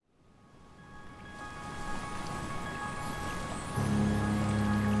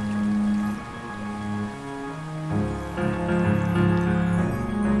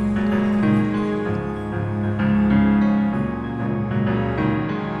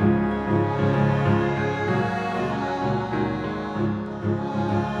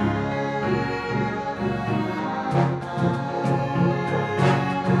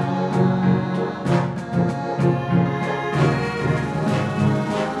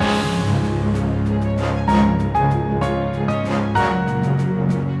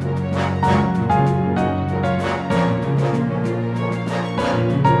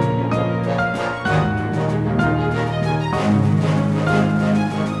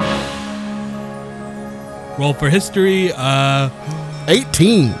Roll for history.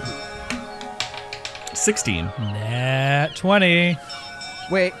 18. 16. Nat 20.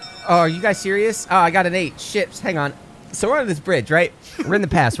 Wait, are you guys serious? Oh, I got an 8. Shit, hang on. So we're on this bridge, right? We're in the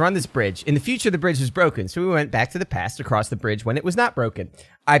past. We're on this bridge. In the future, the bridge was broken. So we went back to the past across the bridge when it was not broken.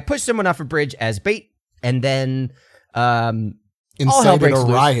 I pushed someone off a bridge as bait, and then Incited a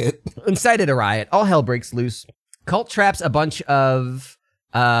riot. Incited a riot. All hell breaks loose. Cult traps a bunch of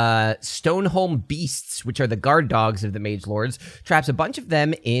Stoneholm beasts, which are the guard dogs of the Mage Lords. Traps a bunch of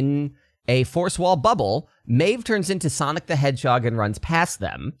them in a force wall bubble. Maeve turns into Sonic the Hedgehog and runs past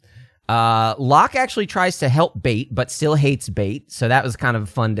them. Locke actually tries to help Bait, but still hates Bait, so that was kind of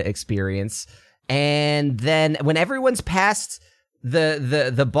fun to experience. And then when everyone's past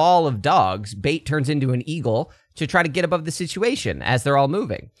the ball of dogs, Bait turns into an eagle to try to get above the situation as they're all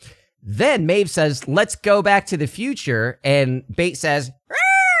moving. Then Maeve says, let's go back to the future, and Bait says,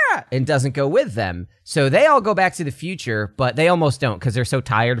 "Rah!" and doesn't go with them. So they all go back to the future, but they almost don't because they're so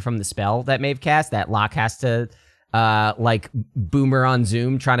tired from the spell that Maeve cast that Locke has to like Boomer on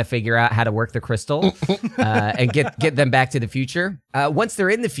Zoom trying to figure out how to work the crystal and get them back to the future. Once they're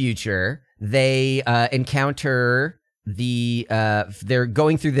in the future, they encounter they're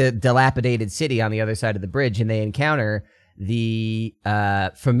going through the dilapidated city on the other side of the bridge, and they encounter the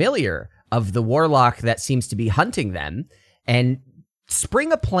familiar of the warlock that seems to be hunting them, and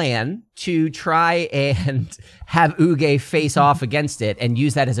spring a plan to try and have Uge face off against it and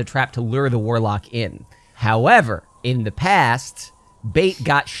use that as a trap to lure the warlock in. However, in the past, Bait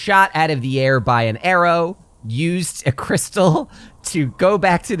got shot out of the air by an arrow, used a crystal to go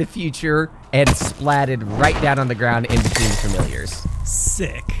back to the future, and splatted right down on the ground in between familiars.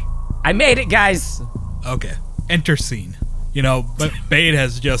 Sick. I made it, guys! Okay. Enter scene. You know, but Bait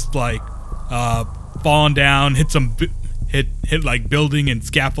has just like fallen down, hit some hit like building and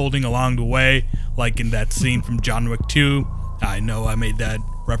scaffolding along the way, like in that scene from John Wick 2. I know I made that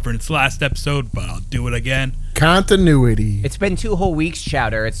reference last episode, but I'll do it again. Continuity. It's been 2 whole weeks,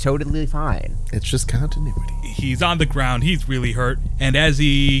 Chowder. It's totally fine. It's just continuity. He's on the ground. He's really hurt. And as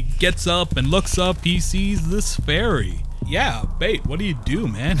he gets up and looks up, he sees this fairy. Yeah, Bait, what do you do,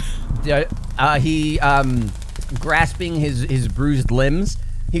 man? He, grasping his bruised limbs,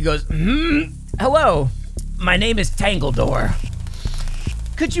 he goes, hello, my name is Tangledor.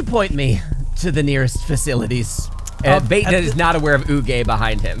 Could you point me to the nearest facilities? Bait is not aware of Uge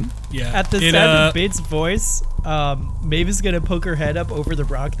behind him. Yeah. At the sound of Bait's voice, Maeve is going to poke her head up over the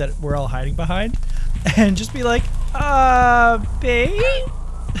rock that we're all hiding behind and just be like, Bait?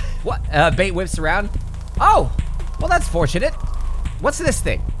 What? Bait whips around. Oh, well, that's fortunate. What's this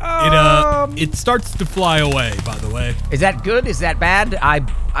thing? It starts to fly away, by the way. Is that good? Is that bad?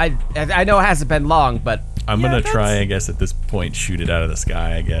 I know it hasn't been long, but... I'm going to try, I guess, at this point, shoot it out of the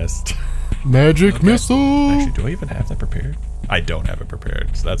sky, I guess. Magic missile. Actually, do I even have that prepared? I don't have it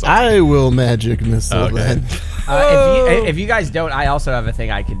prepared, so that's all. I will magic missile then. If you guys don't, I also have a thing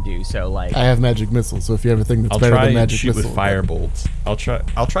I can do. So like, I have magic missile. So if you have a thing that's better than magic shoot missile, with firebolt. I'll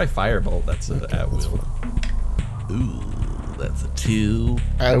try firebolt. That's at will. Ooh, that's a 2.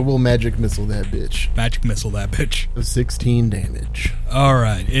 I will magic missile that bitch. Magic missile that bitch. 16 damage. All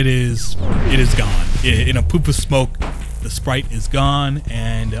right, it is gone. In a poof of smoke, the sprite is gone,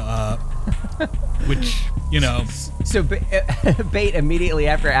 and which, you know. So Bait immediately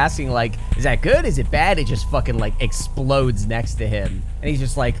after asking like, is that good? Is it bad? It just fucking like explodes next to him, and he's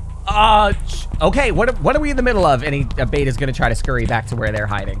just like, okay, what are we in the middle of? And Bait is gonna try to scurry back to where they're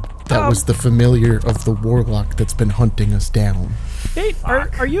hiding. That was the familiar of the warlock that's been hunting us down. Bait,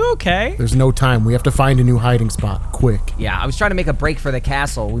 are you okay? There's no time. We have to find a new hiding spot, quick. Yeah, I was trying to make a break for the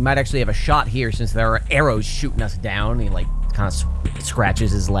castle. We might actually have a shot here since there are arrows shooting us down. He like kind of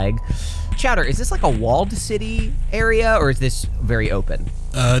scratches his leg. Chowder, is this like a walled city area or is this very open?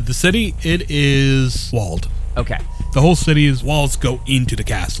 The city, it is walled. Okay. The whole city's walls go into the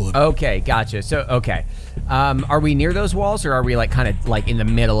castle. Okay, gotcha. So, okay. Are we near those walls or are we like kind of like in the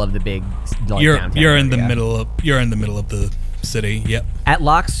middle of the big like, You're downtown in area? the middle of the city. Yep. At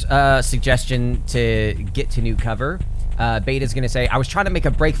Locke's suggestion to get to new cover, Beta's going to say, I was trying to make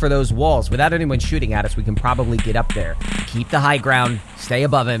a break for those walls. Without anyone shooting at us, we can probably get up there. Keep the high ground, stay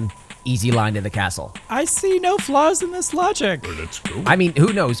above him. Easy line to the castle. I see no flaws in this logic. Let's go. I mean,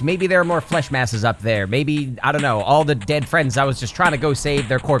 who knows? Maybe there are more flesh masses up there. Maybe, I don't know, all the dead friends I was just trying to go save,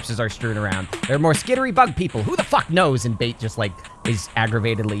 their corpses are strewn around. There are more skittery bug people. Who the fuck knows? And Bait just like is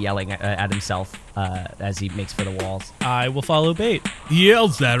aggravatedly yelling at himself as he makes for the walls. I will follow Bait. He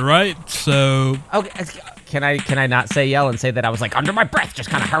yells that, right? So Okay, can I not say yell and say that I was like under my breath,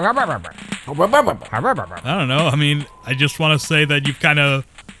 just kind of. I don't know. I mean, I just want to say that you've kind of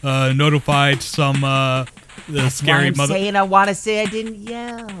notified some the scary I'm mother. saying I want to say I didn't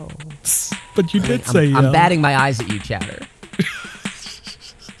yell. But you did say I'm batting my eyes at you, Chatter.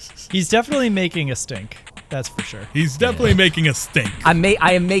 He's definitely making a stink. That's for sure. He's definitely making a stink.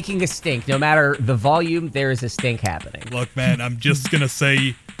 I am making a stink. No matter the volume, there is a stink happening. Look, man, I'm just gonna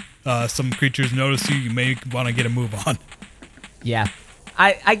say, some creatures notice you. You may want to get a move on. Yeah.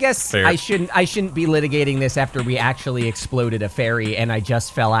 I guess Fair. I shouldn't be litigating this after we actually exploded a fairy and I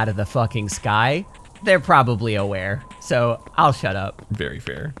just fell out of the fucking sky. They're probably aware, so I'll shut up. Very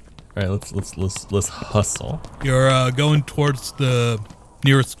fair. All right, let's hustle. You're going towards the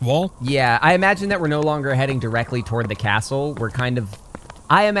nearest wall. Yeah, I imagine that we're no longer heading directly toward the castle.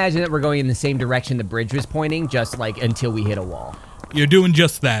 I imagine that we're going in the same direction the bridge was pointing, just like until we hit a wall. You're doing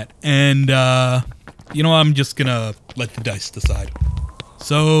just that, and you know, I'm just gonna let the dice decide.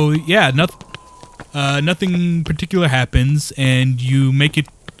 So yeah, nothing particular happens, and you make it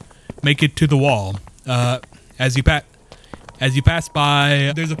to the wall. As you pass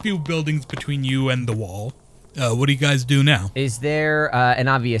by, there's a few buildings between you and the wall. What do you guys do now? Is there an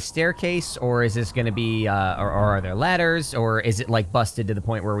obvious staircase, or is this going to be, or are there ladders, or is it like busted to the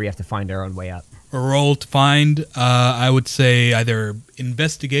point where we have to find our own way up? A roll to find. I would say either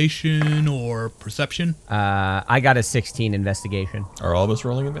investigation or perception, I got a 16 investigation. Are all of us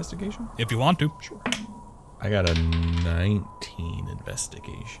rolling investigation? if you want to. I got a 19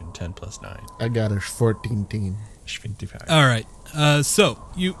 investigation. 10 plus 9. I got a 14 team. 25. All right. So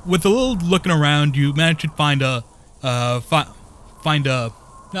you, with a little looking around, you managed to find not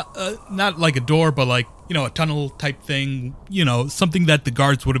like a door, but like, you know, a tunnel type thing. You know, something that the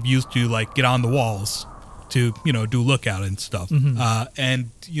guards would have used to like get on the walls to, you know, do lookout and stuff. And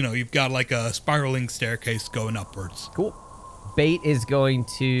you know, you've got like a spiraling staircase going upwards. Cool. Bait is going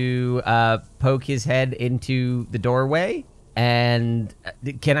to poke his head into the doorway. And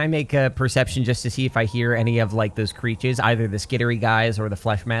can I make a perception just to see if I hear any of like those creatures, either the skittery guys or the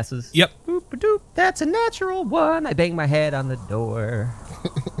flesh masses? Yep. Boop-a-doop. That's a natural one. I bang my head on the door.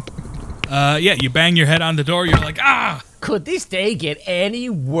 Yeah, you bang your head on the door. You're like, ah! Could this day get any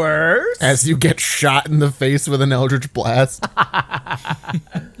worse? As you get shot in the face with an eldritch blast.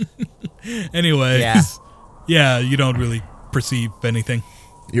 Anyways, Yeah. yeah, you don't really perceive anything.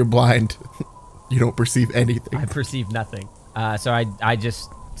 You're blind. You don't perceive anything. I perceive nothing. So I just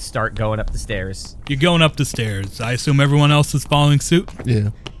start going up the stairs. You're going up the stairs. I assume everyone else is following suit. Yeah.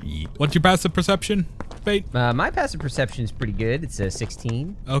 What's your passive perception, Bait? My passive perception is pretty good. It's a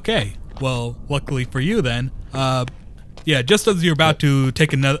 16. Okay. Well, luckily for you then, yeah, just as you're about to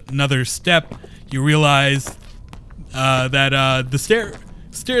take another step, you realize that the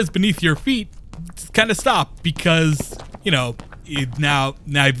stairs beneath your feet kind of stop because, you know, now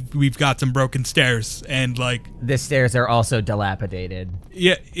we've got some broken stairs and like The stairs are also dilapidated.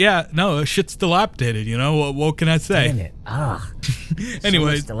 yeah no, shit's dilapidated, you know, what can I say? Damn it. Ugh.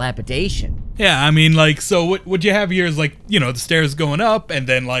 Anyways, So much dilapidation. yeah, I mean, like, so what you have here is like, you know, the stairs going up and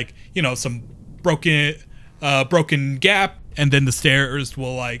then like, you know, some broken gap, and then the stairs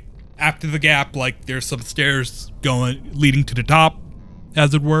will like, after the gap, like there's some stairs leading to the top,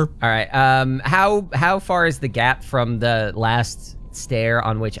 as it were. All right. How far is the gap from the last stair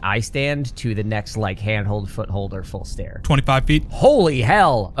on which I stand to the next like handhold, foothold, or full stair? 25 feet. Holy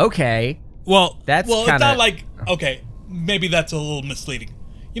hell. Okay. Well, That's it's kinda- not like, okay, maybe that's a little misleading.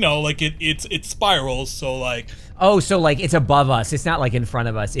 You know, like it spirals, so like, Oh, so like it's above us. It's not like in front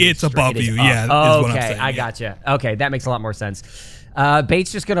of us. It's above it is you, up. yeah, is Oh, what I'm okay, saying, I yeah. gotcha. Okay, that makes a lot more sense.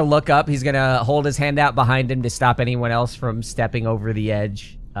 Bait's just gonna look up. He's gonna hold his hand out behind him to stop anyone else from stepping over the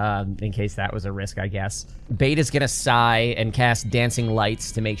edge. In case that was a risk, I guess. Bait is gonna sigh and cast dancing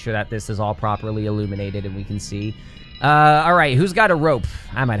lights to make sure that this is all properly illuminated and we can see. All right, who's got a rope?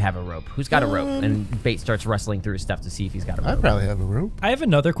 I might have a rope. Who's got a rope? And Bait starts rustling through his stuff to see if he's got a I rope. probably have a rope. I have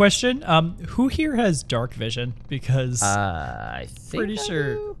another question. Who here has dark vision? Because I think pretty I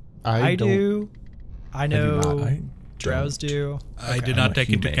sure do. I don't. do. I know I Drows do. I did I'm not a take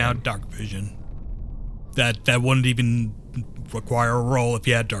into human. account dark vision. That wouldn't even require a roll if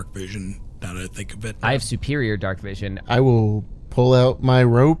you had dark vision. Now that I think of it. I have superior dark vision. I will pull out my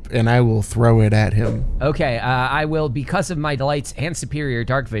rope and I will throw it at him. Okay, I will, because of my delights and superior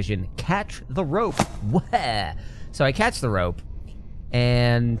dark vision, catch the rope. Wah! So I catch the rope,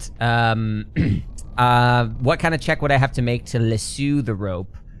 and what kind of check would I have to make to lasso the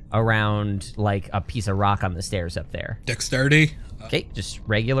rope around like a piece of rock on the stairs up there? Dexterity. Okay, just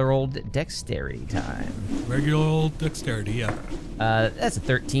regular old dexterity time. Regular old dexterity, yeah. That's a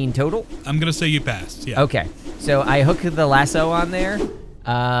 13 total. I'm gonna say you passed, yeah. Okay, so I hook the lasso on there,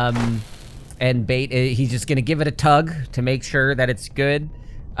 and Bait, he's just gonna give it a tug to make sure that it's good.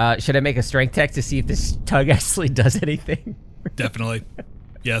 Should I make a strength check to see if this tug actually does anything? Definitely.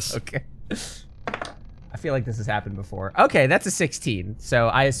 Yes. Okay. I feel like this has happened before. Okay, that's a 16. So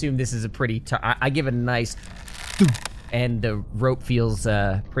I assume this is a pretty. I give it a nice, and the rope feels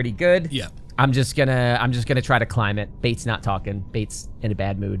pretty good. Yeah. I'm just gonna try to climb it. Bait's not talking. Bait's in a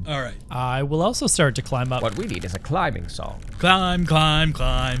bad mood. All right. I will also start to climb up. What we need is a climbing song. Climb, climb,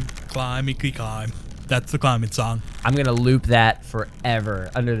 climb, climby climb. That's the climbing song. I'm gonna loop that forever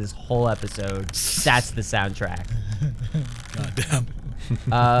under this whole episode. That's the soundtrack. Goddamn.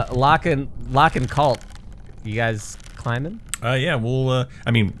 Lock and Cult. You guys climbing? Yeah, well, I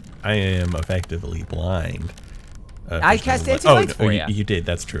mean, I am effectively blind. I cast anti-lights for you. You did,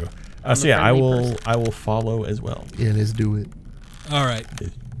 that's true. I'm So a yeah, friendly person. I will follow as well. Yeah, let's do it. All right.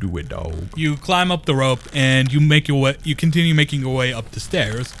 Do it, dog. You climb up the rope and you make your way. You continue making your way up the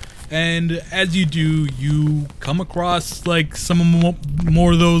stairs, and as you do, you come across like some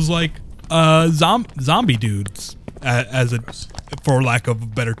more of those like zombie dudes, as it, for lack of a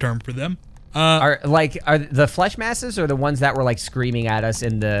better term for them. Are the flesh masses or the ones that were like screaming at us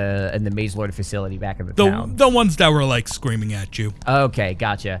in the Maze Lord facility back in the town? The ones that were like screaming at you. Okay,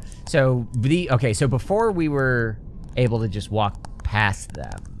 gotcha. So so before we were able to just walk past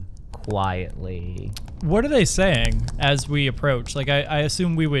them quietly. What are they saying as we approach? Like, I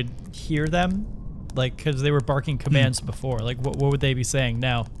assume we would hear them, like, because they were barking commands before. Like, what would they be saying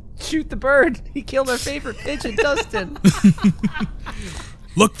now? Shoot the bird! He killed our favorite pigeon, Dustin.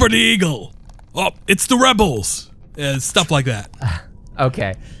 Look for the eagle. Oh, it's the rebels. Stuff like that.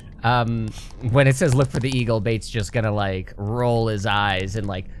 Okay. When it says look for the eagle, Bait's just gonna like roll his eyes and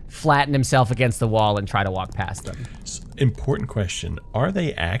like flatten himself against the wall and try to walk past them. Important question. Are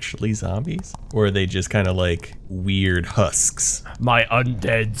they actually zombies? Or are they just kind of like weird husks? My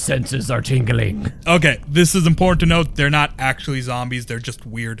undead senses are tingling. Okay, this is important to note. They're not actually zombies. They're just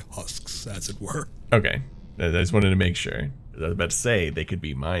weird husks, as it were. Okay. I just wanted to make sure. I was about to say they could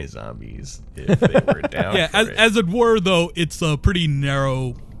be my zombies if they were down Yeah, for it. as it were, though, it's a pretty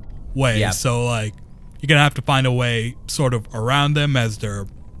narrow way. Yeah. So, like, you're going to have to find a way sort of around them as they're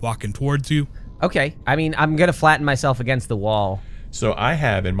walking towards you. Okay, I mean, I'm gonna flatten myself against the wall. So I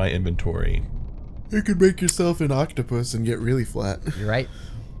have in my inventory, You could make yourself an octopus and get really flat. You're right.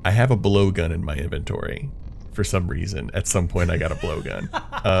 I have a blowgun in my inventory. For some reason, at some point I got a blowgun.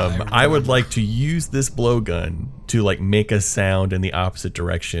 I would like to use this blowgun to like make a sound in the opposite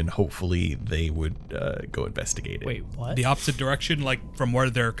direction. Hopefully they would go investigate it. Wait, what? The opposite direction, like from where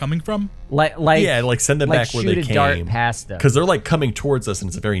they're coming from. Like Yeah, like send them like back where shoot they a came. dart past them. Because they're like coming towards us and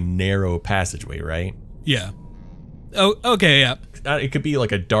it's a very narrow passageway, right? Yeah. Oh, okay, yeah. It could be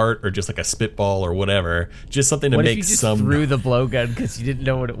like a dart or just like a spitball or whatever. Just something to What if make you just some. threw the blowgun because you didn't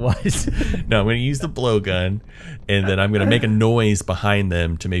know what it was? No, I'm going to use the blowgun, and then I'm going to make a noise behind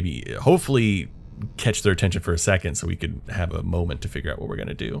them to maybe, hopefully, catch their attention for a second, so we could have a moment to figure out what we're going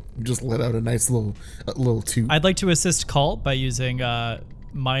to do. Just let out a nice little toot. I'd like to assist Cult by using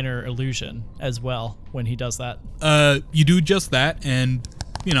minor illusion as well when he does that. You do just that, and,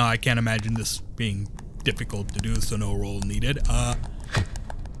 you know, I can't imagine this being difficult to do, so no roll needed.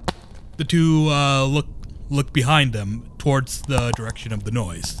 The two look behind them towards the direction of the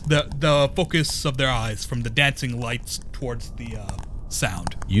noise. The focus of their eyes from the dancing lights towards the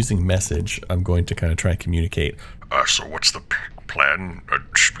sound. Using message, I'm going to kind of try and communicate. So what's the plan? I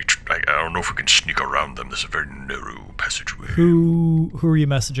don't know if we can sneak around them. This is a very narrow passageway. Who are you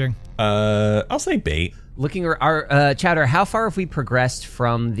messaging? I'll say bait. Looking our Chowder, how far have we progressed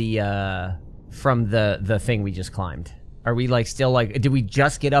from the thing we just climbed? Are we like still like? Did we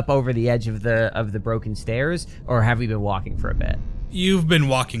just get up over the edge of the broken stairs, or have we been walking for a bit? You've been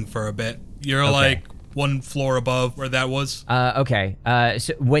walking for a bit. You're like one floor above where that was. Okay.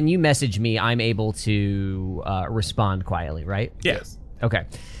 So when you message me, I'm able to respond quietly, right? Yes. Okay.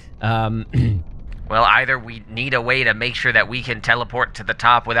 Well, either we need a way to make sure that we can teleport to the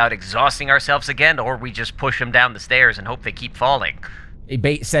top without exhausting ourselves again, or we just push them down the stairs and hope they keep falling.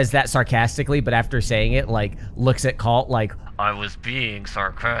 Bait says that sarcastically, but after saying it, like, looks at Cult like, I was being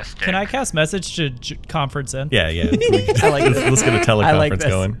sarcastic. Can I cast message to conference in? Yeah. I like this. Let's get a teleconference I like this.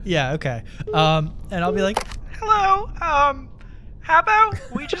 going. Yeah, okay. And I'll be like, hello, how about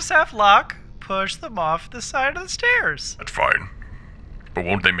we just have Locke push them off the side of the stairs? That's fine. But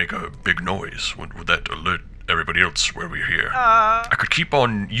won't they make a big noise? Would that alert everybody else where we're here? I could keep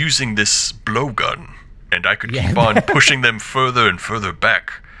on using this blowgun, and I could keep on pushing them further and further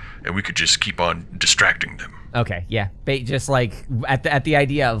back, and we could just keep on distracting them. Okay, yeah. Bait just like, at the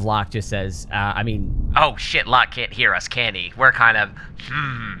idea of Locke just says, oh shit, Locke can't hear us, can he? We're kind of,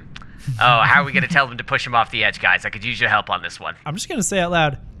 Oh, how are we going to tell them to push him off the edge, guys? I could use your help on this one. I'm just gonna say out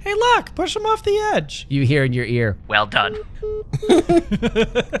loud, "Hey, look, push him off the edge." You hear in your ear, well done.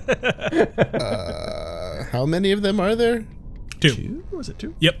 How many of them are there? 2. Was it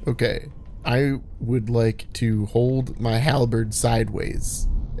 2? Yep. Okay. I would like to hold my halberd sideways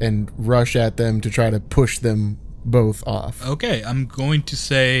and rush at them to try to push them both off. Okay, I'm going to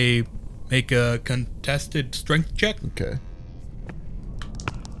say make a contested strength check. Okay.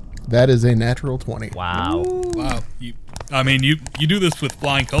 That is a natural 20. Wow. Wow. You do this with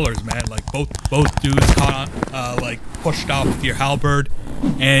flying colors, man. Like both dudes caught like pushed off with your halberd,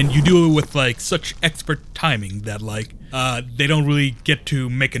 and you do it with like such expert timing that like they don't really get to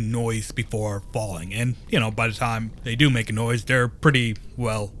make a noise before falling. And by the time they do make a noise, they're pretty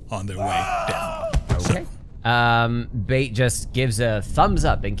well on their way down. Okay. Bait just gives a thumbs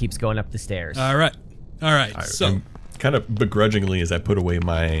up and keeps going up the stairs. All right. So I'm kind of begrudgingly as I put away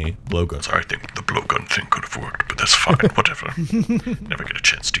my blowgun. I think the blowgun thing could have worked, but that's fine. Whatever. Never get a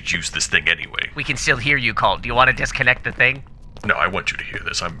chance to use this thing anyway. We can still hear you, Colt. Do you want to disconnect the thing? No, I want you to hear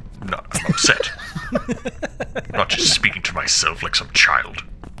this. I'm upset. I'm not just speaking to myself like some child.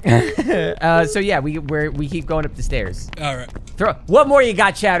 So yeah, we keep going up the stairs. all right. What more you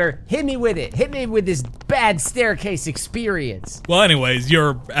got, Chowder? Hit me with it. Hit me with this bad staircase experience. Well, anyways,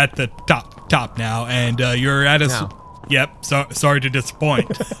 you're at the top now, and you're at a. No. Yep. Sorry to disappoint.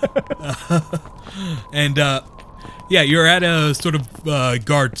 And yeah, you're at a sort of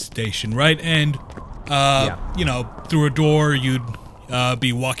guard station, right? And through a door, you'd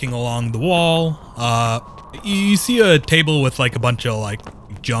be walking along the wall. You see a table with like a bunch of like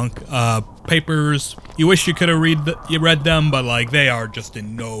junk papers. You wish you could have read them, but like they are just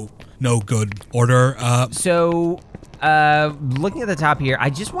in no good order. So, looking at the top here, I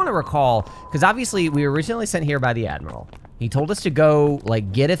just want to recall, because obviously we were originally sent here by the Admiral. He told us to go,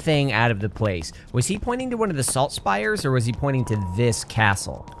 like, get a thing out of the place. Was he pointing to one of the salt spires, or was he pointing to this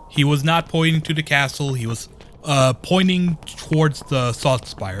castle? He was not pointing to the castle. He was pointing towards the salt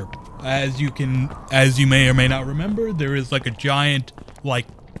spire. As you may or may not remember, there is like a giant, like,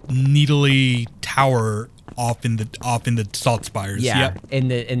 needly tower off in the salt spires. Yeah, Yep.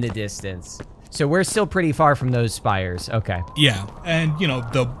 in the distance. So we're still pretty far from those spires. Okay. Yeah, and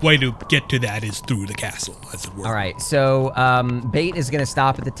the way to get to that is through the castle, as it were. All right. So Bait is gonna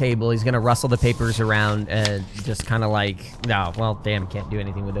stop at the table. He's gonna rustle the papers around and just kind of like, no, well, damn, can't do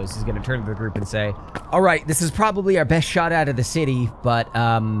anything with those. He's gonna turn to the group and say, "All right, this is probably our best shot out of the city, but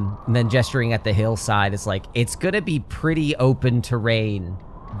and then gesturing at the hillside, it's like it's gonna be pretty open terrain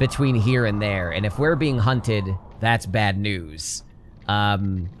between here and there, and if we're being hunted, that's bad news."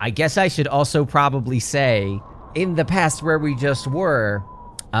 I guess I should also probably say, in the past where we just were,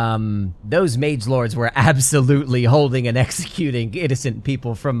 those mage lords were absolutely holding and executing innocent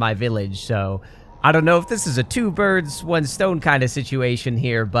people from my village, so I don't know if this is a 2 birds, 1 stone kind of situation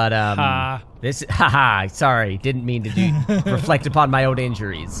here, but, sorry, didn't mean to reflect upon my own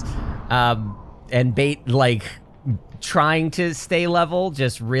injuries. And Bait, like, trying to stay level,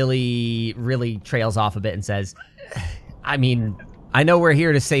 just really, really trails off a bit and says, I mean, I know we're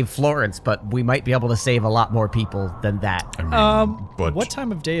here to save Florence, but we might be able to save a lot more people than that. I mean, but What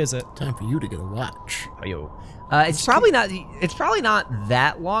time of day is it? Time for you to get a watch. It's probably not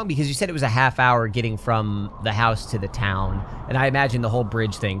that long, because you said it was a half hour getting from the house to the town, and I imagine the whole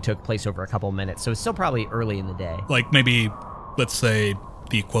bridge thing took place over a couple minutes, so it's still probably early in the day. Like maybe, let's say,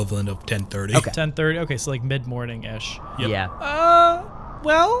 the equivalent of 10:30. Okay. 10:30. Okay, so like mid-morning-ish. Yep. Yeah.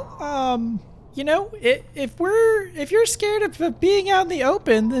 If you're scared of being out in the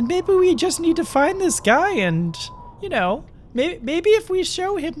open, then maybe we just need to find this guy and, maybe if we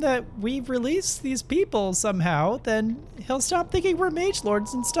show him that we've released these people somehow, then he'll stop thinking we're mage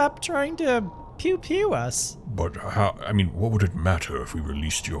lords and stop trying to pew us. But how? I mean, what would it matter if we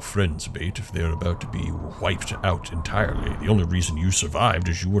released your friends, Bait, if they're about to be wiped out entirely? The only reason you survived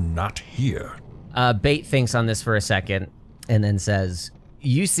is you were not here. Bait thinks on this for a second and then says,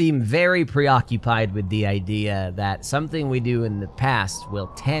 "You seem very preoccupied with the idea that something we do in the past will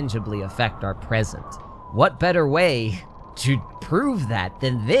tangibly affect our present. What better way to prove that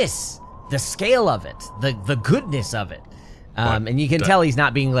than this? The scale of it, the goodness of it." And you can tell he's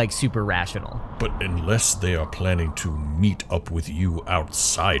not being like super rational. But unless they are planning to meet up with you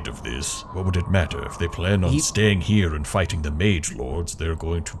outside of this, what would it matter? If they plan on staying here and fighting the mage lords, they're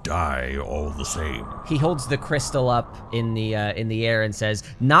going to die all the same. He holds the crystal up in the air and says,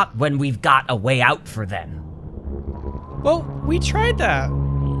 "Not when we've got a way out for them." Well, we tried that.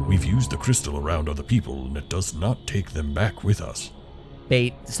 We've used the crystal around other people, and it does not take them back with us.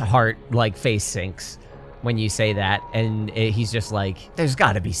 Bait's heart, like, face sinks. when you say that, and he's just like, there's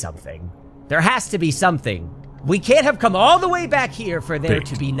got to be something. There has to be something. We can't have come all the way back here for there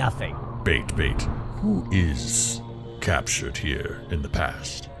to be nothing. Bait. Who is captured here in the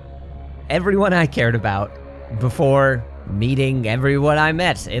past? Everyone I cared about before meeting everyone I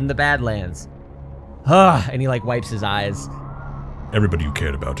met in the Badlands. And he like wipes his eyes. Everybody you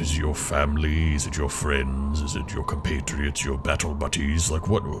cared about, is your family? Is it your friends? Is it your compatriots, your battle buddies? Like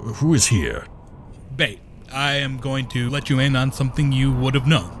what? Who is here? Bait, I am going to let you in on something you would have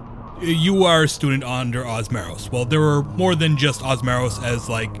known. You are a student under Osmeros. Well, there were more than just Osmeros as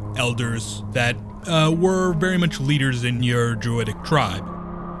like elders that were very much leaders in your druidic tribe.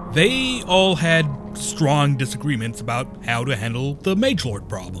 They all had strong disagreements about how to handle the Mage Lord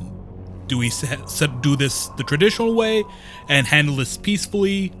problem. Do we do this the traditional way and handle this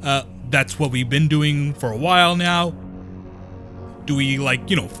peacefully? That's what we've been doing for a while now. Do we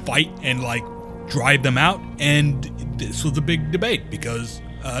fight and drive them out? And this was a big debate because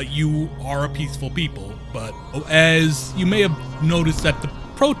you are a peaceful people, but as you may have noticed at the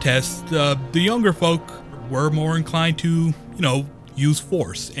protests, the younger folk were more inclined to, use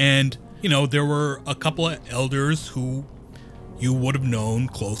force. And, there were a couple of elders who you would have known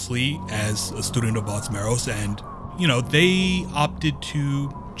closely as a student of Osmeros, and, they opted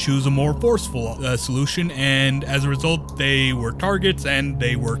to choose a more forceful solution, and as a result, they were targets and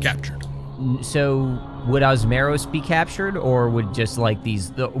they were captured. So would Osmeros be captured, or would just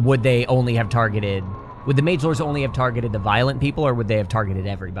would they only have targeted, would the Mage Lords only have targeted the violent people, or would they have targeted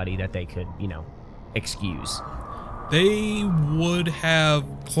everybody that they could, excuse? They would have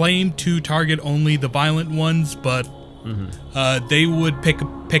claimed to target only the violent ones, but they would pick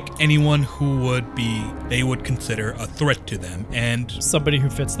anyone who they would consider a threat to them, and somebody who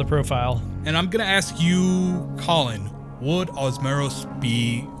fits the profile. And I'm gonna ask you, Colin, would Osmeros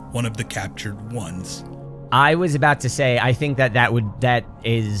be one of the captured ones? I was about to say, I think that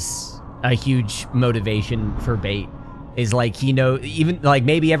is a huge motivation for Bait. Is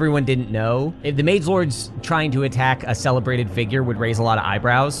maybe everyone didn't know. If the Mage Lords trying to attack a celebrated figure would raise a lot of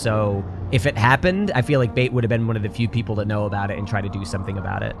eyebrows, so if it happened, I feel like Bait would have been one of the few people to know about it and try to do something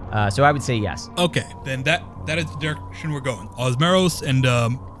about it. So I would say yes. Okay, then that is the direction we're going. Osmeros and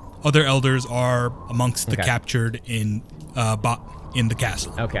other elders are amongst the captured in the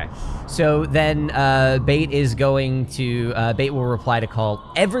castle. Okay. So then Bait is going to... Bait will reply to call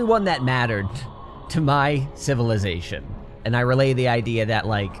everyone that mattered to my civilization. And I relay the idea that,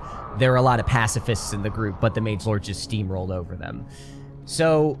 there are a lot of pacifists in the group, but the Mage Lord just steamrolled over them.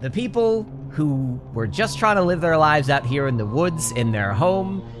 So the people who were just trying to live their lives out here in the woods, in their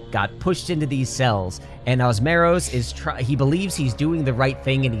home, got pushed into these cells. And Osmeros he believes he's doing the right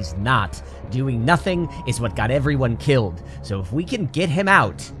thing, and he's not. Doing nothing is what got everyone killed. So if we can get him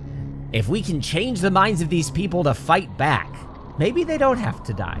out, if we can change the minds of these people to fight back, maybe they don't have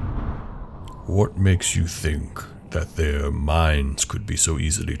to die. What makes you think that their minds could be so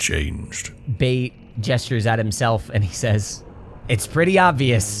easily changed? Bait gestures at himself and he says, it's pretty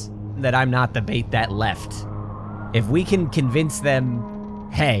obvious that I'm not the Bait that left. If we can convince them,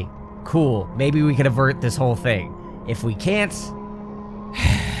 hey, cool, maybe we could avert this whole thing. If we can't,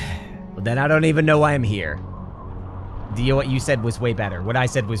 well, then I don't even know why I'm here. What you said was way better. What I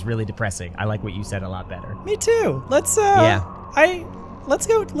said was really depressing. I like what you said a lot better. Me too. Let's go. Let's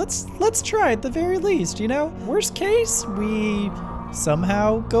try at the very least, Worst case, we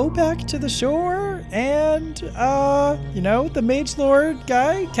somehow go back to the shore and, the Mage Lord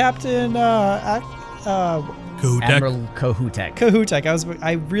guy, Captain, Kahutek. Admiral Kahutek. Kahutek.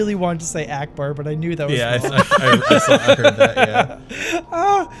 I really wanted to say Akbar, but I knew that was wrong. I heard that, yeah.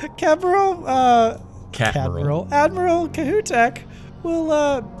 Admiral Kahutek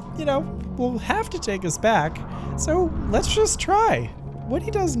will have to take us back. So let's just try. What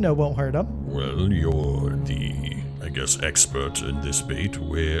he doesn't know won't hurt him. Well, you're the, expert in this, Bait.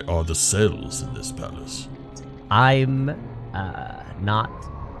 Where are the cells in this palace? I'm not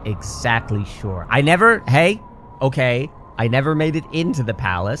exactly sure. I never made it into the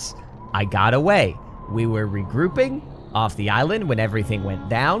palace. I got away. We were regrouping off the island when everything went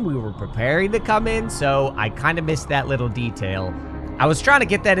down. We were preparing to come in, so I kind of missed that little detail. I was trying to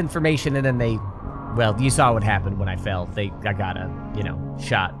get that information, and then you saw what happened when I fell. I got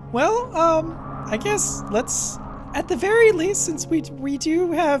shot. Well, I guess let's, at the very least, since we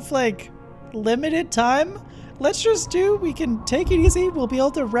do have, limited time, we can take it easy. We'll be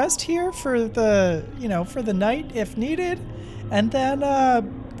able to rest here for the night if needed. And then,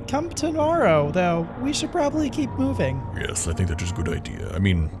 come tomorrow, though, we should probably keep moving. Yes, I think that is a good idea. I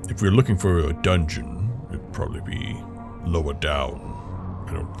mean, if we're looking for a dungeon, it'd probably be lower down.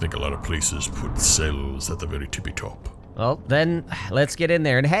 I don't think a lot of places put cells at the very tippy top. Well, then let's get in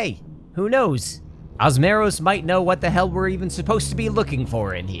there. And hey, who knows? Osmeros might know what the hell we're even supposed to be looking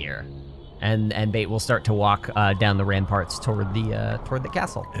for in here. And Bait will start to walk down the ramparts toward the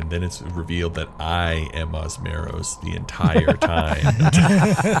castle. And then it's revealed that I am Osmeros the entire time.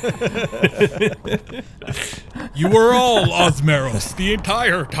 You were all Osmeros the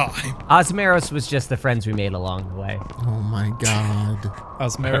entire time. Osmeros was just the friends we made along the way. Oh my god.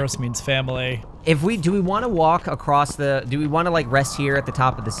 Osmeros means family. Do we want to walk across do we want to like rest here at the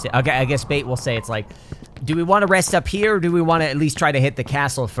top of the okay, I guess Bait will say it's like, do we want to rest up here or do we want to at least try to hit the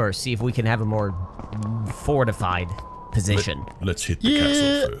castle first, see if we can have a more fortified position? Let's hit the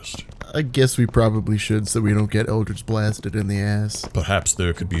castle first. I guess we probably should so we don't get Eldritch blasted in the ass. Perhaps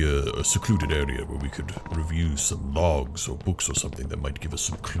there could be a secluded area where we could review some logs or books or something that might give us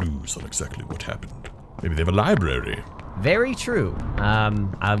some clues on exactly what happened. Maybe they have a library. Very true.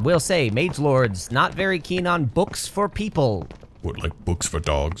 I will say, Mage Lords not very keen on books for people. What, like books for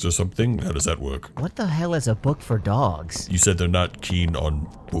dogs or something? How does that work? What the hell is a book for dogs? You said they're not keen on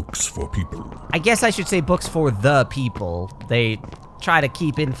books for people. I guess I should say books for the people. They try to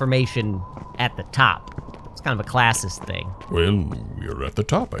keep information at the top. It's kind of a classist thing. Well, we're at the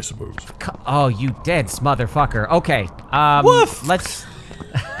top, I suppose. Oh, you dense motherfucker. Okay, Woof! let's...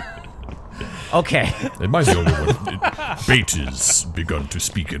 Okay. Am I the only one? Bait has begun to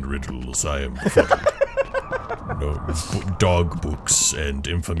speak in riddles. I am befuddled. No, dog books and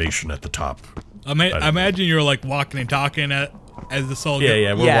information at the top. I imagine you're like walking and talking as the soldier.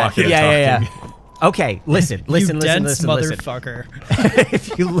 Yeah, we're walking and talking. Yeah. Okay, listen. You dense motherfucker.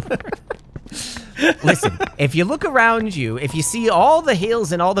 If you listen, if you look around you, if you see all the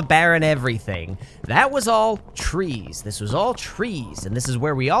hills and all the barren everything, that was all trees. This was all trees, and this is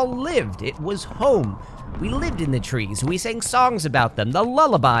where we all lived. It was home. We lived in the trees. We sang songs about them. The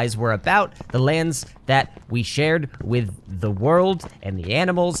lullabies were about the lands that we shared with the world and the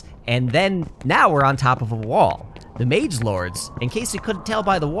animals, and then now we're on top of a wall. The Mage Lords, in case you couldn't tell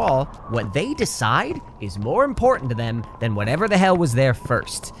by the wall, what they decide is more important to them than whatever the hell was there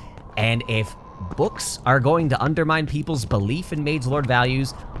first. And if books are going to undermine people's belief in Mage Lord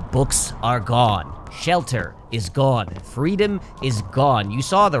values, books are gone. Shelter is gone. Freedom is gone. You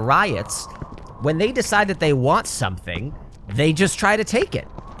saw the riots. When they decide that they want something, they just try to take it.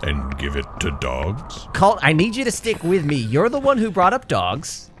 And give it to dogs? Colt, I need you to stick with me. You're the one who brought up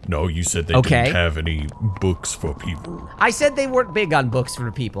dogs. No, you said they Okay. didn't have any books for people. I said they weren't big on books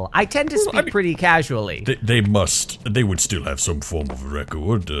for people. I tend to speak pretty casually. They would still have some form of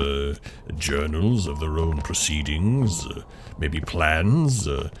record, journals of their own proceedings, maybe plans.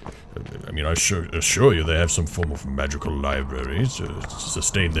 I assure you they have some form of magical library to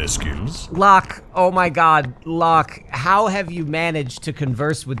sustain their skills. Locke, oh my god, Locke, how have you managed to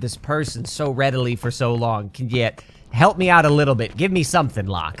converse with this person so readily for so long? Can you help me out a little bit? Give me something,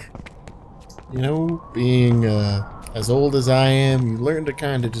 Locke. You know, being as old as I am, you learn to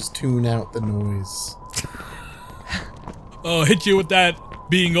kind of just tune out the noise. Oh, hit you with that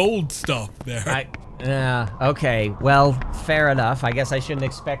being old stuff there. Okay, well, fair enough. I guess I shouldn't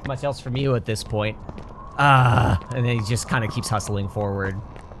expect much else from you at this point. And then he just kind of keeps hustling forward.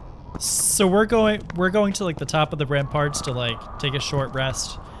 So we're going to like the top of the ramparts to like take a short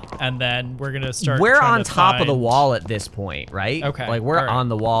rest, and then we're gonna start. We're trying on to top of the find- wall at this point, right? Okay, Like we're all right. on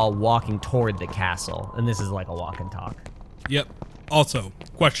the wall walking toward the castle, and this is like a walk and talk. Yep. Also,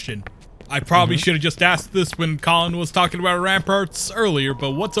 question. I probably should have just asked this when Colin was talking about ramparts earlier,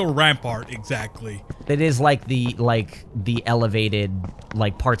 but what's a rampart exactly? It is like the elevated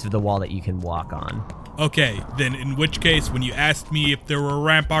like parts of the wall that you can walk on. Okay, then in which case, when you asked me if there were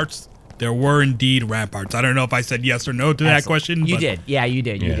ramparts, there were indeed ramparts. I don't know if I said yes or no to that Excellent. question. You but did. Yeah, you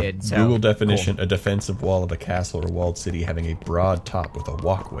did. You did. So, Google definition, a defensive wall of a castle or walled city having a broad top with a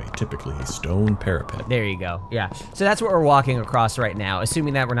walkway, typically a stone parapet. There you go. Yeah. So that's what we're walking across right now,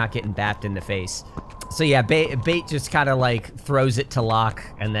 assuming that we're not getting bapped in the face. So yeah, Bait just kind of like throws it to Locke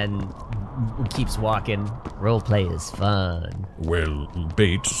and then keeps walking. Roleplay is fun. Well,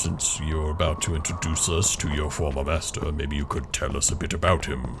 Bait, since you're about to introduce us to your former master, maybe you could tell us a bit about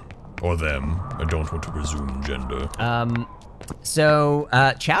him. Or them. I don't want to presume gender. So,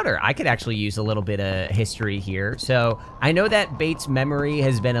 Chowder, I could actually use a little bit of history here. So, I know that Bait's memory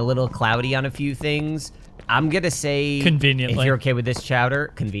has been a little cloudy on a few things. I'm going to say... Conveniently. If you're okay with this, Chowder,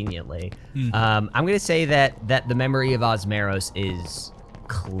 conveniently. I'm going to say that the memory of Osmeros is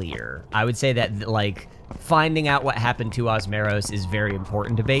clear. I would say that, like, finding out what happened to Osmeros is very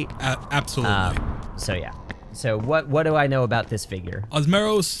important to Bait. Absolutely. So, yeah. So, what do I know about this figure?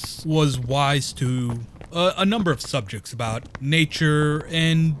 Osmeros was wise to a number of subjects about nature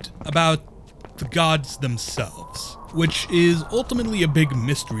and about the gods themselves, which is ultimately a big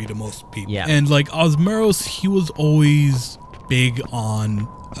mystery to most people. Yeah. And like Osmeros, he was always big on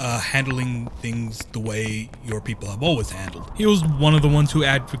handling things the way your people have always handled. He was one of the ones who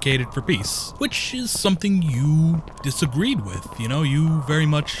advocated for peace, which is something you disagreed with. You know, you very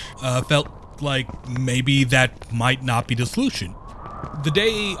much felt like maybe that might not be the solution. The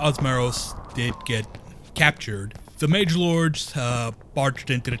day Osmeros did get captured, the Mage Lords barged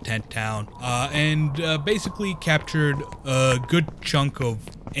into the tent town and basically captured a good chunk of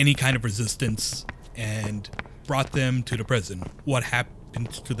any kind of resistance and brought them to the prison. What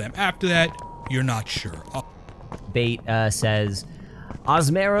happened to them after that, you're not sure. Bait says,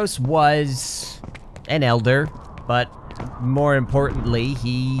 Osmeros was an elder, but more importantly,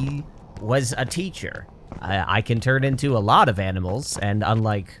 he was a teacher. I can turn into a lot of animals, and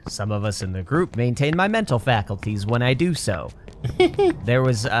unlike some of us in the group, maintain my mental faculties when I do so. There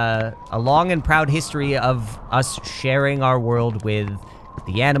was a long and proud history of us sharing our world with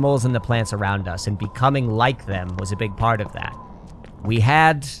the animals and the plants around us, and becoming like them was a big part of that. We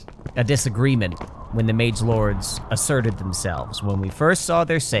had a disagreement when the Mage Lords asserted themselves. When we first saw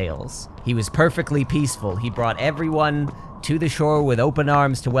their sails, he was perfectly peaceful. He brought everyone to the shore with open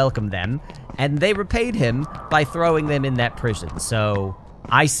arms to welcome them, and they repaid him by throwing them in that prison. So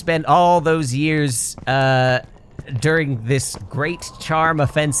I spent all those years during this Great Charm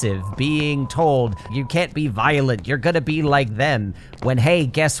Offensive being told, you can't be violent, you're gonna be like them, when hey,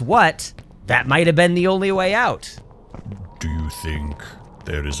 guess what? That might have been the only way out. Do you think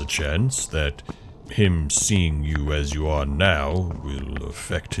there is a chance that him seeing you as you are now will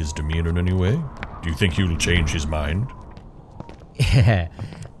affect his demeanor in any way? Do you think he will change his mind?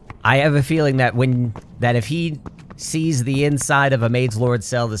 I have a feeling that if he sees the inside of a Mage Lord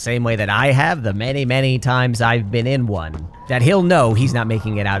cell the same way that I have, the many, many times I've been in one, that he'll know he's not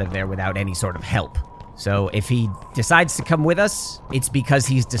making it out of there without any sort of help. So if he decides to come with us, it's because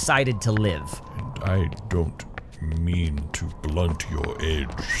he's decided to live. And I don't mean to blunt your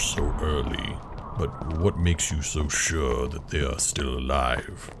edge so early, but what makes you so sure that they are still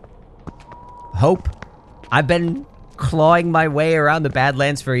alive? Hope. I've been clawing my way around the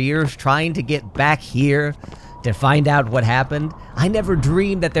Badlands for years, trying to get back here to find out what happened. I never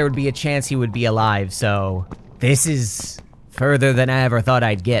dreamed that there would be a chance he would be alive, so this is further than I ever thought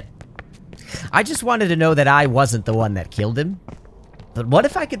I'd get. I just wanted to know that I wasn't the one that killed him. But what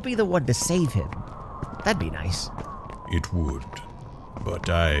if I could be the one to save him? That'd be nice. It would, but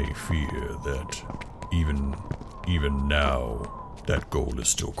I fear that even now, that goal is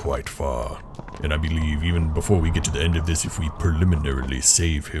still quite far. And I believe even before we get to the end of this, if we preliminarily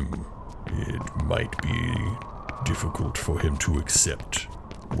save him, it might be difficult for him to accept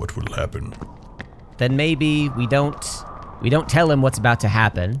what will happen. Then maybe we don't tell him what's about to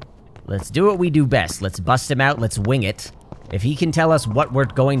happen. Let's do what we do best. Let's bust him out, let's wing it. If he can tell us what we're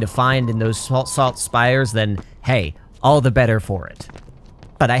going to find in those salt spires, then hey, all the better for it.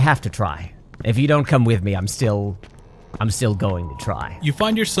 But I have to try. If you don't come with me, I'm still going to try. You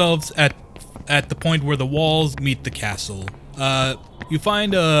find yourselves at the point where the walls meet the castle. You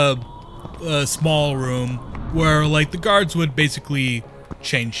find a small room where like the guards would basically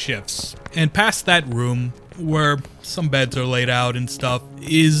change shifts. And past that room, where some beds are laid out and stuff,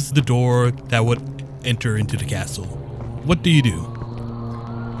 is the door that would enter into the castle. What do you do?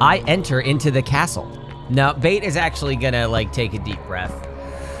 I enter into the castle. Now, Bait is actually gonna like take a deep breath.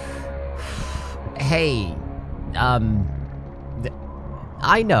 Hey, I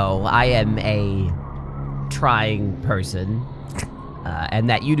know I am a trying person, and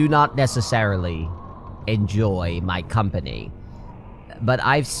that you do not necessarily enjoy my company. But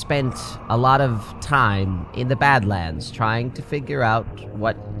I've spent a lot of time in the Badlands trying to figure out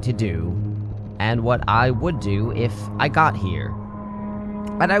what to do and what I would do if I got here.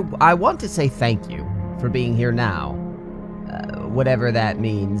 And I want to say thank you for being here now. Whatever that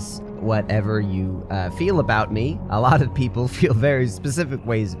means, whatever you feel about me. A lot of people feel very specific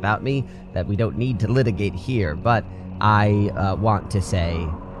ways about me that we don't need to litigate here, but I want to say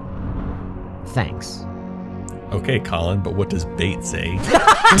thanks. Okay, Colin, but what does Bait say?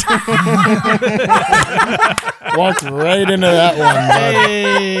 Walked right into that one, bud.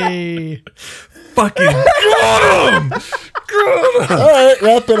 Hey. Fucking got him! All right,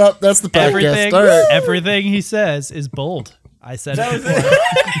 wrap it up. That's the podcast. All right. Everything he says is bold. I said it.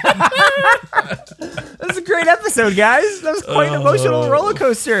 That was a great episode, guys. That was quite an emotional roller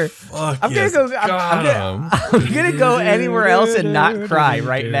coaster. I'm gonna go anywhere else and not cry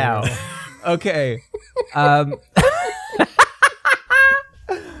right now. Okay.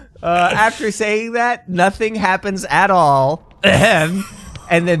 After saying that, nothing happens at all. And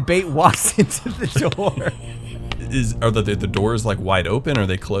then Bait walks into the door. Are the doors like wide open? Or are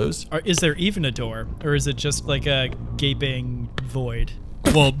they closed? Is there even a door, or is it just like a gaping void?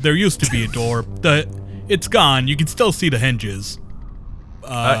 Well, there used to be a door. It's gone. You can still see the hinges.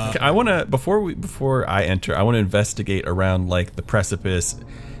 I want to before I enter, I want to investigate around like the precipice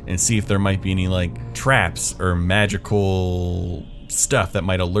and see if there might be any like traps or magical stuff that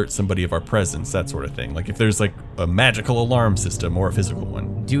might alert somebody of our presence, that sort of thing. Like if there's like a magical alarm system or a physical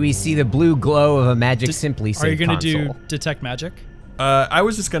one. Do we see the blue glow of a Magic Simply Safe Are you gonna console? do detect magic? I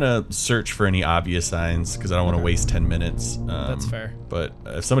was just gonna search for any obvious signs because I don't want to waste 10 minutes. That's fair. But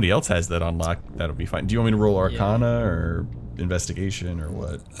if somebody else has that unlocked, that'll be fine. Do you want me to roll Arcana or investigation or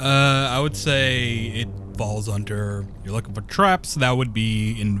what? I would say it falls under, you're looking for traps. That would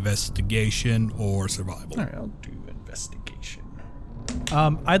be investigation or survival. All right, I'll do investigation.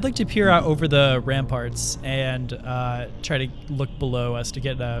 I'd like to peer out over the ramparts and try to look below us to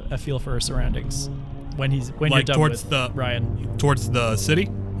get a feel for our surroundings. When you're Like done towards with Ryan. Towards the city,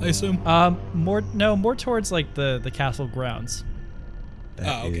 I assume. More towards like the castle grounds.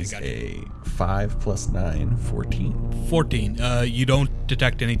 That okay, is got it. a 5 plus 9, 14. 14. You don't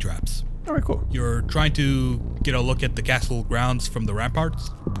detect any traps. All right, cool. You're trying to get a look at the castle grounds from the ramparts?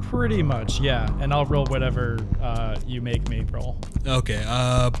 Pretty much, yeah. And I'll roll whatever you make me roll. Okay,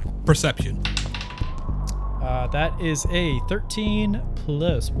 perception. That is a 13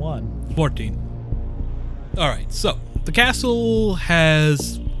 plus 1. 14. Alright, so the castle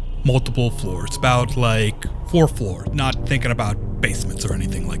has multiple floors, about like 4 floors, not thinking about basements or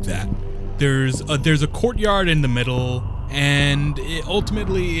anything like that. There's a courtyard in the middle, and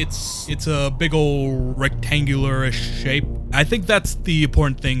ultimately it's a big old rectangular-ish shape. I think that's the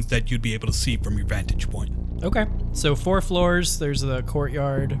important things that you'd be able to see from your vantage point. Okay. So 4 floors, there's the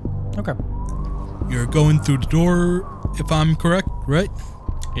courtyard. Okay. You're going through the door, if I'm correct, right?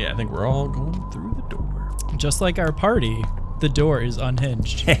 Yeah, I think we're all going through the door. Just like our party, the door is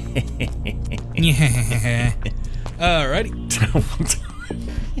unhinged. Yeah. Alrighty.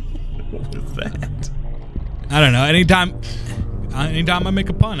 What was that? I don't know. Anytime I make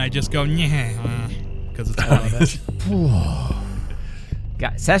a pun, I just go yeah, because it's funny.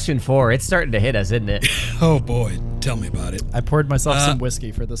 God, session 4, it's starting to hit us, isn't it? Oh boy, tell me about it. I poured myself some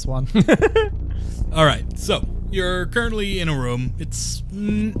whiskey for this one. All right, so you're currently in a room. It's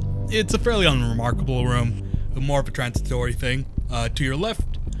a fairly unremarkable room, more of a transitory thing. To your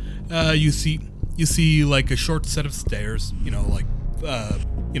left, you see like a short set of stairs.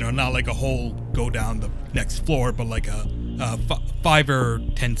 Not like a whole go down the next floor, but like a 5 or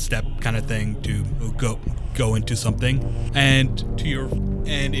 10 step kind of thing to go into something. And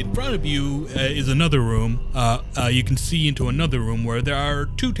in front of you is another room. You can see into another room where there are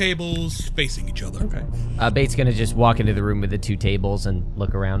 2 tables facing each other. Okay. Bait's gonna just walk into the room with the 2 tables and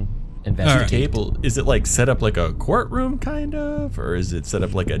look around, investigate. Table, is it like set up like a courtroom kind of, or is it set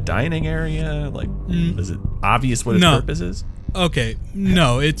up like a dining area? Like, is it obvious what its purpose is? Okay,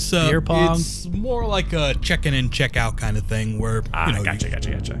 no, it's Beer pong? It's more like a check-in and check-out kind of thing where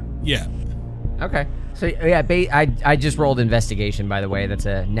Gotcha. Yeah. Okay. So yeah, Bait, I just rolled investigation, by the way. That's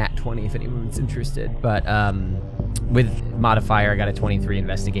a nat 20 if anyone's interested. But with modifier, I got a 23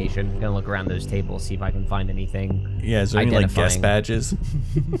 investigation. Gonna look around those tables, see if I can find anything. Yeah, is there any like guest identifying. badges?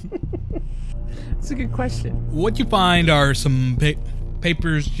 That's a good question. What you find are some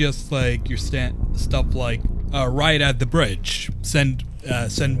papers, just like your stuff like right at the bridge, send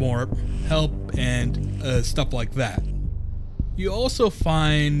more help and stuff like that. You also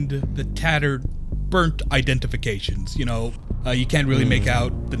find the tattered, burnt identifications. You can't really make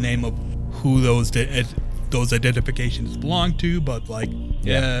out the name of who those identifications belong to, but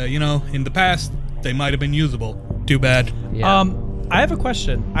in the past they might have been usable. Too bad. Yeah. I have a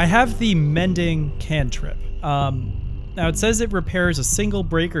question. I have the mending cantrip. Now it says it repairs a single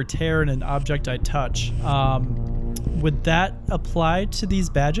break or tear in an object I touch. Would that apply to these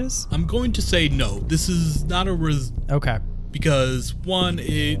badges? I'm going to say no. This is not a Okay. because one,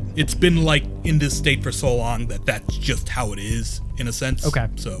 it's been like in this state for so long that's just how it is in a sense. Okay.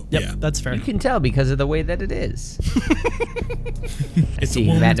 So Yep, yeah, that's fair. You can tell because of the way that it is. it's See,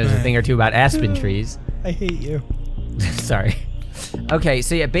 Matt knows a thing or two about aspen trees. I hate you. Sorry. Okay,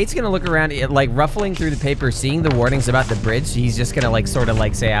 so yeah, Bait's gonna look around, like ruffling through the paper, seeing the warnings about the bridge. He's just gonna sort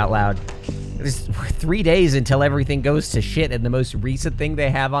of say out loud, "There's 3 days until everything goes to shit, and the most recent thing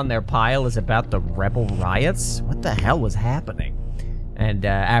they have on their pile is about the rebel riots. What the hell was happening?" And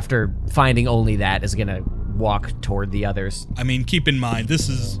after finding only that, is gonna walk toward the others. I mean, keep in mind this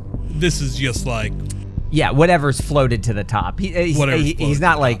is just like Yeah, whatever's floated to the top. He's not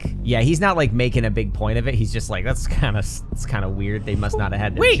floated like he's not like making a big point of it. He's just like it's kind of weird. They must not have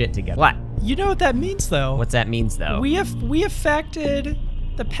had their Wait. shit together. What? You know what that means, though? What's that means though? We affected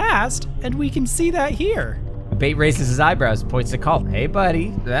the past, and we can see that here. Bait raises his eyebrows, points to Colt. Hey,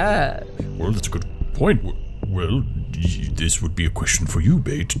 buddy. Well, that's a good point. Well, this would be a question for you,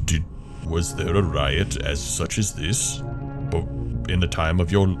 Bait. Was there a riot as such as this in the time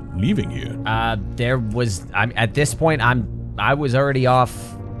of your leaving here? There was. At this point, I was already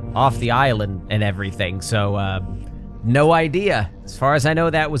off the island and everything, so no idea. As far as I know,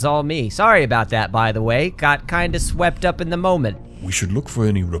 that was all me. Sorry about that, by the way. Got kind of swept up in the moment. We should look for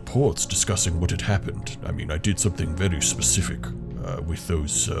any reports discussing what had happened. I mean, I did something very specific with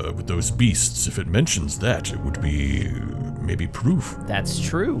those beasts. If it mentions that, it would be maybe proof. That's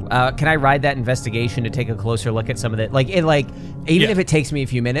true. Can I ride that investigation to take a closer look at some of the even if it takes me a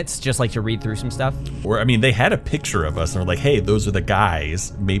few minutes, just like to read through some stuff? Or, I mean, they had a picture of us and were like, hey, those are the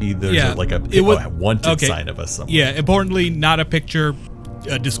guys. Maybe there's a wanted sign of us somewhere. Yeah, importantly, not a picture,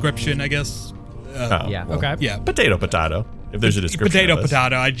 a description, I guess. Yeah. well, Okay. Yeah. Potato. If there's a description Potato, of us.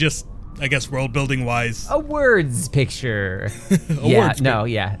 I guess world building wise. A words picture. words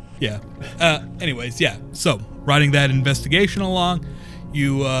Yeah. Yeah. Anyways, yeah. So, riding that investigation along,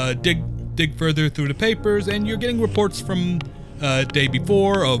 you dig further through the papers, and you're getting reports from day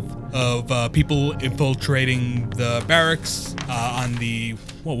before of people infiltrating the barracks on the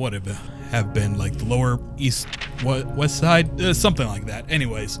what would have been like the lower west side, something like that.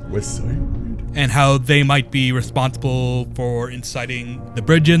 Anyways, West Side. and how they might be responsible for inciting the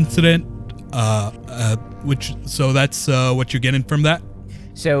bridge incident. So that's what you're getting from that.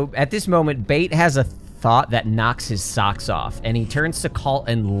 So at this moment, Bait has a thought that knocks his socks off, and he turns to Colt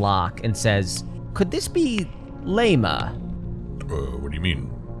and Locke and says, "Could this be Lema?" What do you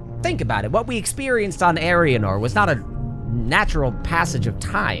mean? Think about it. What we experienced on Arianor was not a natural passage of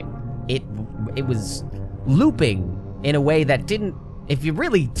time. It was looping in a way that didn't. If you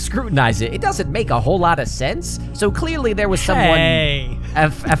really scrutinize it, it doesn't make a whole lot of sense. So clearly there was someone Hey.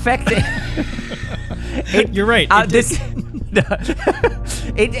 affected. You're right. I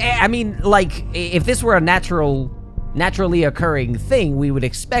mean, like, if this were a naturally occurring thing, we would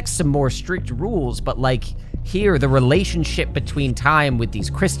expect some more strict rules. But like here, the relationship between time with these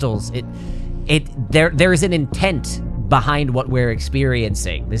crystals, there is an intent behind what we're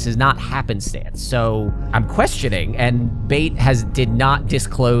experiencing. This is not happenstance. So I'm questioning, and Bait did not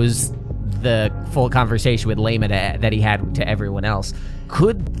disclose the full conversation with Lema that he had to everyone else.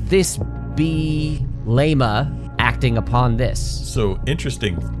 Could this be Lema acting upon this? So,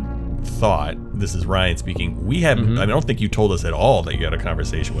 interesting thought. This is Ryan speaking. We have, I don't think you told us at all that you had a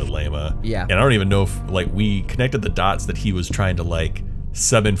conversation with Lema. Yeah. And I don't even know if, we connected the dots that he was trying to,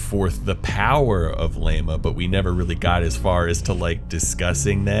 summon forth the power of Lema, but we never really got as far as to,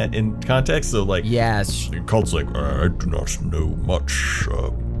 discussing that in context. So, Yes. Cult's like, I do not know much.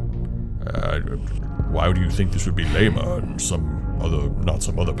 Why do you think this would be Lema and not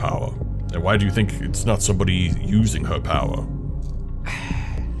some other power? And why do you think it's not somebody using her power?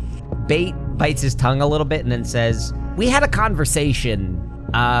 Bait bites his tongue a little bit and then says, "We had a conversation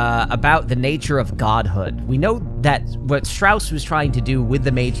about the nature of godhood. We know that what Strauss was trying to do with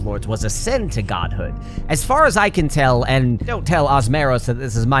the Mage Lords was ascend to godhood. As far as I can tell, and don't tell Osmeros that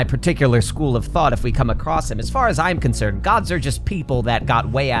this is my particular school of thought if we come across him, as far as I'm concerned, gods are just people that got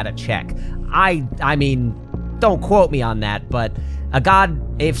way out of check. I mean, don't quote me on that, but a god,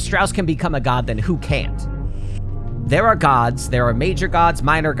 if Strauss can become a god, then who can't? There are gods, there are major gods,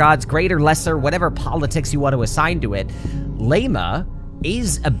 minor gods, greater, lesser, whatever politics you want to assign to it. Lema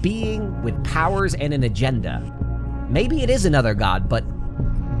is a being with powers and an agenda. Maybe it is another god, but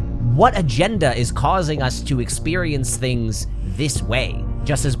what agenda is causing us to experience things this way,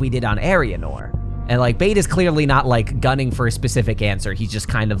 just as we did on Arianor? And Bait is clearly not gunning for a specific answer. He's just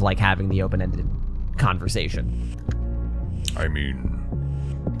kind of having the open-ended conversation. I mean,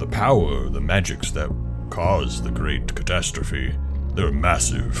 the power, the magics that caused the great catastrophe, they're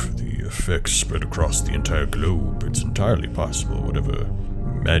massive. The effects spread across the entire globe. It's entirely possible whatever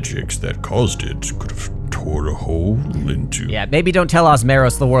magics that caused it could have tore a hole into... Yeah, maybe don't tell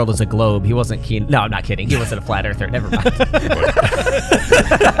Osmeros the world is a globe. He wasn't keen. No, I'm not kidding. He wasn't a flat earther. Never mind.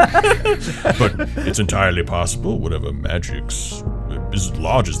 But it's entirely possible whatever magics, as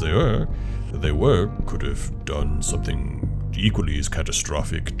large as they were, could have done something equally as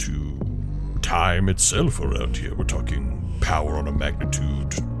catastrophic to time itself around here. We're talking power on a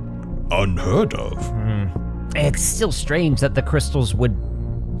magnitude unheard of. It's still strange that the crystals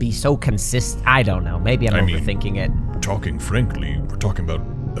would be so consistent. I don't know. Maybe I'm overthinking it. Talking frankly, we're talking about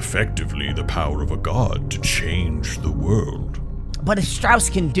effectively the power of a god to change the world. But if Strauss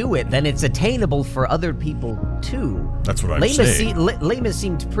can do it, then it's attainable for other people too. That's what I'm saying. Lema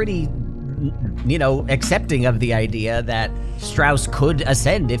seemed pretty, accepting of the idea that Strauss could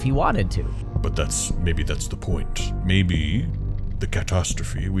ascend if he wanted to. But maybe that's the point. Maybe the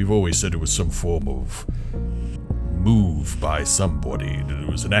catastrophe, we've always said it was some form of move by somebody, that it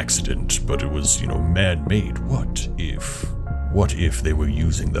was an accident, but it was, man-made. What if they were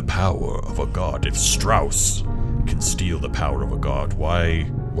using the power of a god? If Strauss can steal the power of a god, why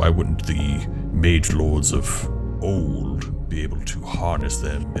wouldn't the mage lords of old be able to harness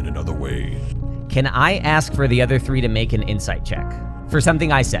them in another way? Can I ask for the other three to make an insight check for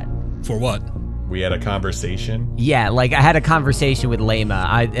something I said? For what? We had a conversation. Yeah, like I had a conversation with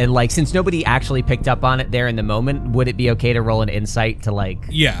Lema. And since nobody actually picked up on it there in the moment, would it be okay to roll an insight to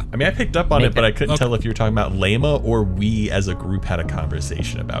Yeah. I mean, I picked up on it, but I couldn't Okay. tell if you were talking about Lema or we as a group had a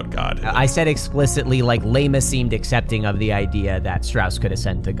conversation about godhood. I said explicitly Lema seemed accepting of the idea that Strauss could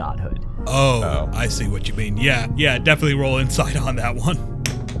ascend to godhood. Oh, I see what you mean. Yeah, definitely roll insight on that one.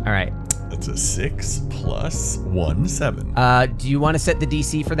 All right. That's a 6 + 1, 7. Do you want to set the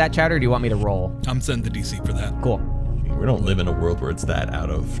DC for that, Chowder, or do you want me to roll? I'm setting the DC for that. Cool. We don't live in a world where it's that out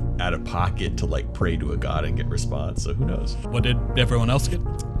of pocket to pray to a god and get response. So who knows? What did everyone else get?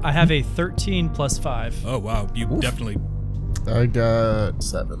 I have a 13 + 5. Oh, wow. You definitely... I got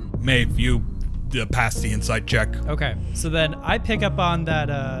 7. Maeve, you passed the insight check. Okay, so then I pick up on that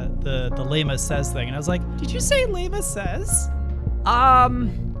the Lema says thing, and I was like, did you say Lema says?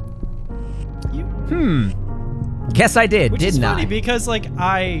 Guess I did, Which is didn't funny I? because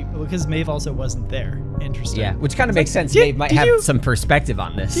because Maeve also wasn't there. Interesting. Yeah, which kind of makes sense. Did- Maeve might did have you- some perspective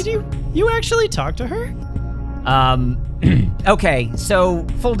on this. Did you actually talk to her? Okay, so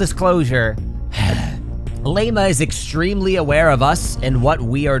full disclosure, Lema is extremely aware of us and what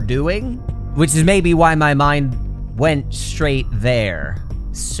we are doing, which is maybe why my mind went straight there.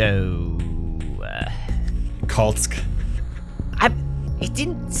 So, Kaltsk. it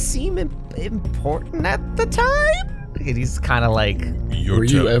didn't seem important at the time. And he's kind of Were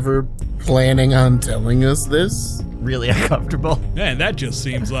you ever planning on telling us this? really uncomfortable. Man, that just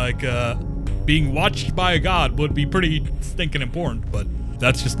seems like being watched by a god would be pretty stinking important, but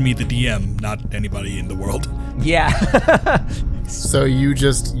that's just me, the DM, not anybody in the world. Yeah. So you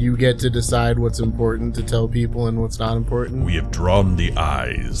get to decide what's important to tell people and what's not important? We have drawn the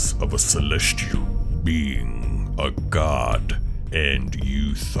eyes of a celestial being, a god, and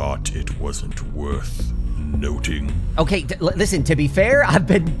you thought it wasn't worth noting. Okay, listen, to be fair, I've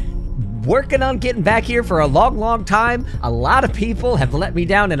been working on getting back here for a long, long time. A lot of people have let me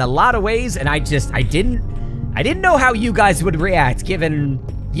down in a lot of ways, and I didn't know how you guys would react, given,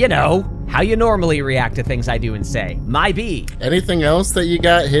 how you normally react to things I do and say. My B. Anything else that you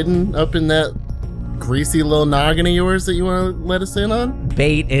got hidden up in that greasy little noggin of yours that you want to let us in on?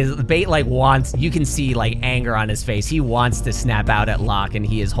 Bait wants, you can see anger on his face. He wants to snap out at Locke, and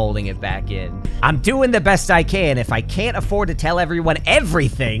he is holding it back in. I'm doing the best I can. If I can't afford to tell everyone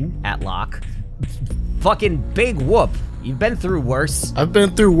everything at Locke, fucking big whoop. You've been through worse. I've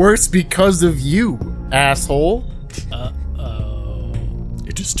been through worse because of you, asshole.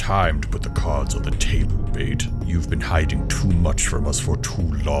 It is time to put the cards on the table, Bait. You've been hiding too much from us for too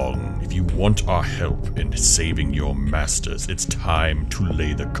long. If you want our help in saving your masters, it's time to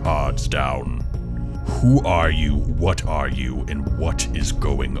lay the cards down. Who are you, what are you, and what is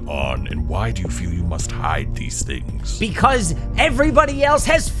going on, and why do you feel you must hide these things? Because everybody else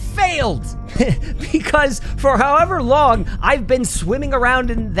has failed. Because for however long I've been swimming around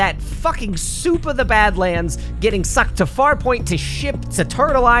in that fucking soup of the Badlands, getting sucked to Farpoint, to ship, to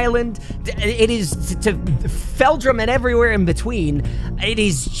Turtle Island, it is to Feldrum and everywhere in between. It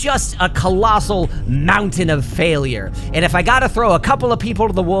is just a colossal mountain of failure. And if I gotta throw a couple of people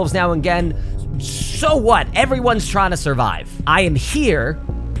to the wolves now and again, so what? Everyone's trying to survive. I am here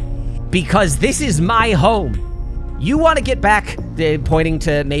because this is my home. You want to get back, pointing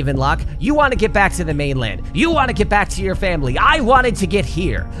to Maven Locke, you want to get back to the mainland. You want to get back to your family. I wanted to get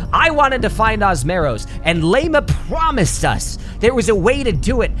here. I wanted to find Osmeros, and Lema promised us there was a way to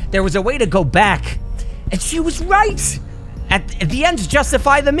do it. There was a way to go back. And she was right. At the ends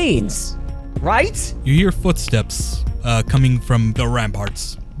justify the means, right? You hear footsteps coming from the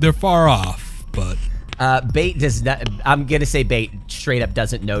ramparts. They're far off, but... Bait does not, I'm gonna say Bait straight up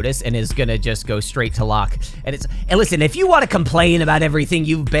doesn't notice and is gonna just go straight to Locke. And listen, if you want to complain about everything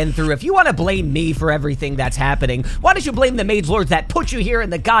you've been through, if you want to blame me for everything that's happening, why don't you blame the Mage Lords that put you here in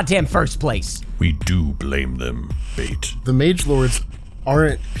the goddamn first place? We do blame them, Bait. The Mage Lords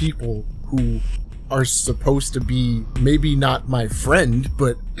aren't people who are supposed to be maybe not my friend,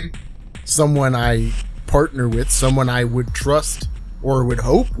 but someone I partner with, someone I would trust or would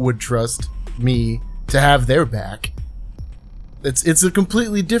hope would trust me to have their back. It's a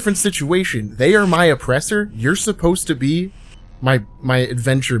completely different situation. They are my oppressor. You're supposed to be my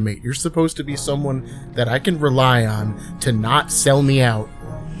adventure mate. You're supposed to be someone that I can rely on to not sell me out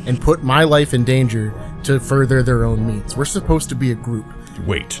and put my life in danger to further their own means. We're supposed to be a group.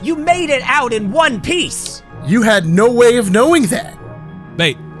 Wait. You made it out in one piece. You had no way of knowing that.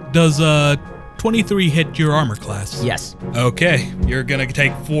 Bait, does 23 hit your armor class? Yes. Okay, you're gonna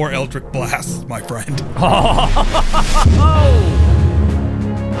take 4 Eldritch Blasts, my friend.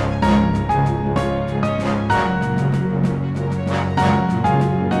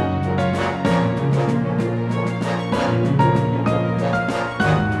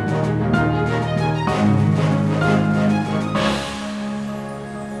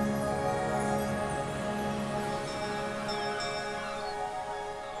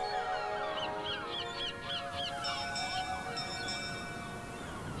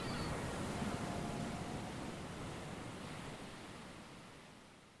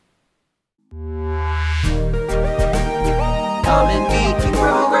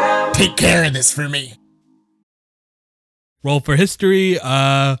 Take care of this for me. Roll for history.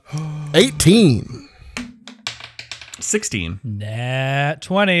 18. 16. Nat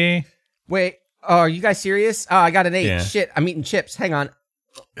 20. Wait. Oh, are you guys serious? Oh, I got an 8. Yeah. Shit, I'm eating chips. Hang on.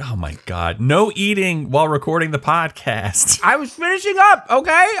 Oh my God. No eating while recording the podcast. I was finishing up,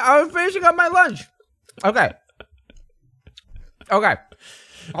 okay? I was finishing up my lunch. Okay.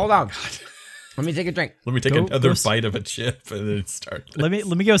 Hold on. Let me take a drink. Let me take another bite of a chip and then start. Let me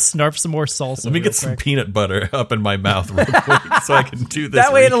go snarf some more salsa. Let me get some peanut butter up in my mouth real quick so I can do this.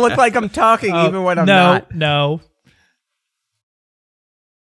 That way it'll look like I'm talking even when I'm not. No.